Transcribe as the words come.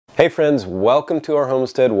Hey friends, welcome to our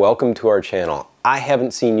homestead, welcome to our channel. I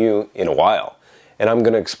haven't seen you in a while, and I'm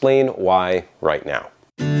going to explain why right now.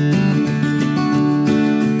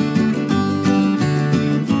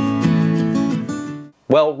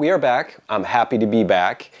 Well, we are back. I'm happy to be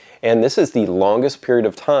back, and this is the longest period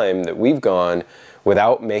of time that we've gone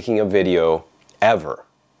without making a video ever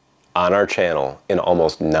on our channel in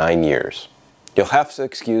almost 9 years. You'll have to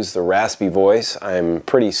excuse the raspy voice. I'm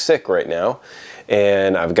pretty sick right now,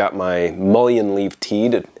 and I've got my mullein leaf tea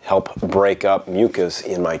to help break up mucus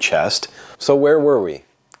in my chest. So where were we?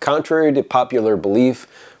 Contrary to popular belief,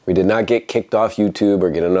 we did not get kicked off YouTube or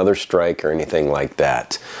get another strike or anything like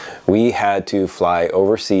that. We had to fly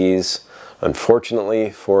overseas,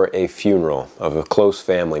 unfortunately, for a funeral of a close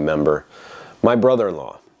family member, my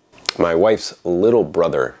brother-in-law, my wife's little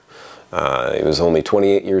brother. He was only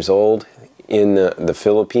 28 years old. In the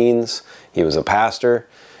Philippines. He was a pastor,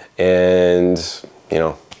 and you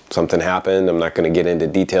know, something happened. I'm not going to get into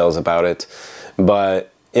details about it,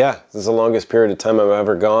 but yeah, this is the longest period of time I've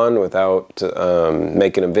ever gone without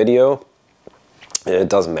making a video. And it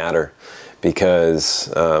doesn't matter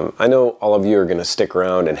because I know all of you are going to stick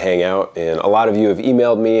around and hang out, and a lot of you have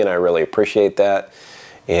emailed me, and I really appreciate that.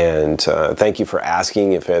 And thank you for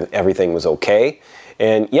asking if everything was okay.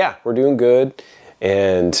 And yeah, we're doing good.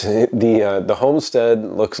 And the homestead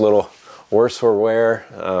looks a little worse for wear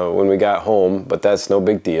when we got home, but that's no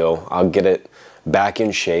big deal. I'll get it back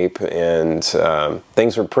in shape, and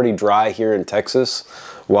things were pretty dry here in Texas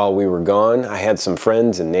while we were gone. I had some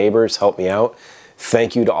friends and neighbors help me out.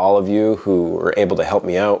 Thank you to all of you who were able to help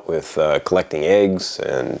me out with collecting eggs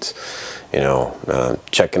and, you know,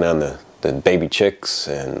 checking on the baby chicks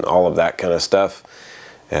and all of that kind of stuff.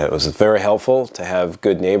 It was very helpful to have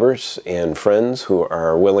good neighbors and friends who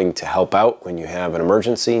are willing to help out when you have an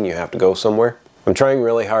emergency and you have to go somewhere. I'm trying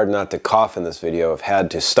really hard not to cough in this video. I've had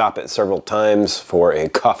to stop it several times for a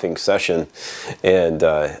coughing session, and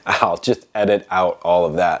I'll just edit out all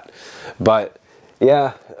of that. But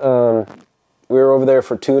yeah, we were over there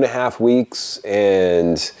for 2.5 weeks,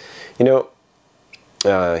 and you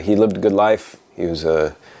know, he lived a good life. He was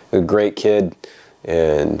a great kid,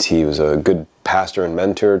 and he was a good pastor and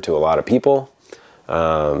mentor to a lot of people.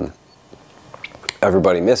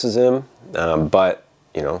 Everybody misses him, but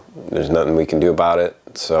you know, there's nothing we can do about it.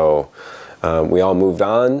 So we all moved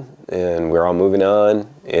on, and we're all moving on,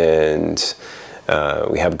 and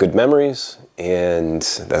we have good memories, and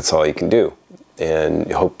that's all you can do. And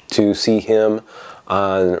hope to see him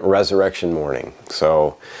on resurrection morning.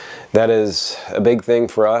 So that is a big thing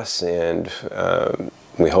for us, and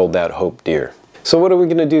we hold that hope dear. So what are we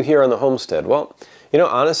going to do here on the homestead? Well, you know,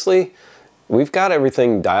 honestly, we've got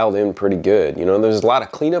everything dialed in pretty good. You know, there's a lot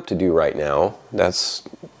of cleanup to do right now. That's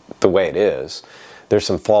the way it is. There's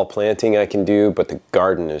some fall planting I can do, but the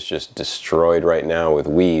garden is just destroyed right now with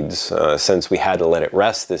weeds. Since we had to let it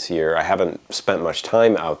rest this year, I haven't spent much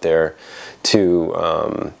time out there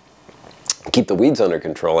to keep the weeds under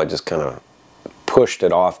control. I just kind of pushed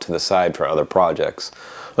it off to the side for other projects,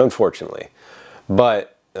 unfortunately.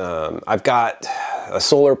 But I've got a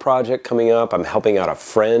solar project coming up. I'm helping out a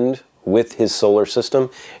friend with his solar system,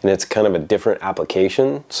 and it's kind of a different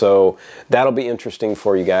application. So that'll be interesting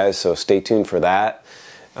for you guys, so stay tuned for that.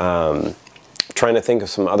 Trying to think of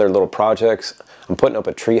some other little projects. I'm putting up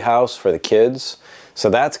a tree house for the kids, so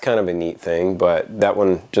that's kind of a neat thing, but that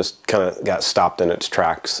one just kind of got stopped in its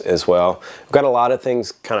tracks as well. I've got a lot of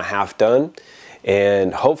things kind of half done,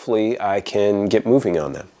 and hopefully I can get moving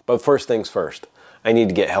on them. But first things first. I need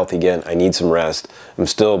to get healthy again. I need some rest. I'm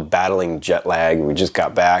still battling jet lag. We just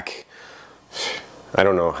got back, I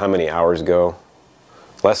don't know how many hours ago.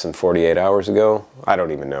 Less than 48 hours ago. I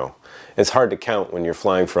don't even know. It's hard to count when you're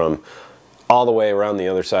flying from all the way around the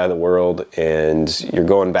other side of the world, and you're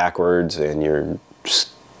going backwards, and you're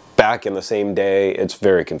back in the same day. It's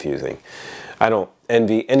very confusing. I don't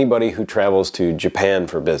envy anybody who travels to Japan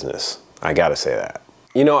for business. I gotta say that.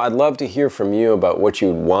 You know, I'd love to hear from you about what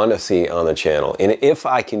you'd want to see on the channel, and if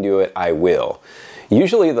I can do it, I will.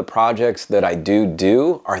 Usually the projects that I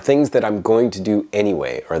do are things that I'm going to do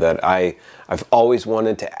anyway, or that I've always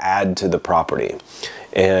wanted to add to the property.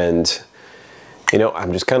 And, you know,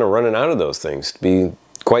 I'm just kind of running out of those things, to be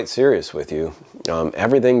quite serious with you.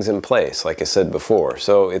 Everything's in place, like I said before.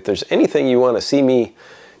 So if there's anything you want to see me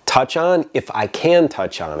touch on, if I can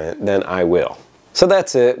touch on it, then I will. So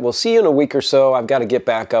that's it. We'll see you in a week or so. I've got to get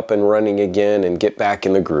back up and running again and get back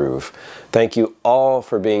in the groove. Thank you all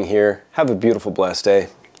for being here. Have a beautiful, blessed day.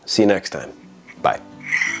 See you next time. Bye.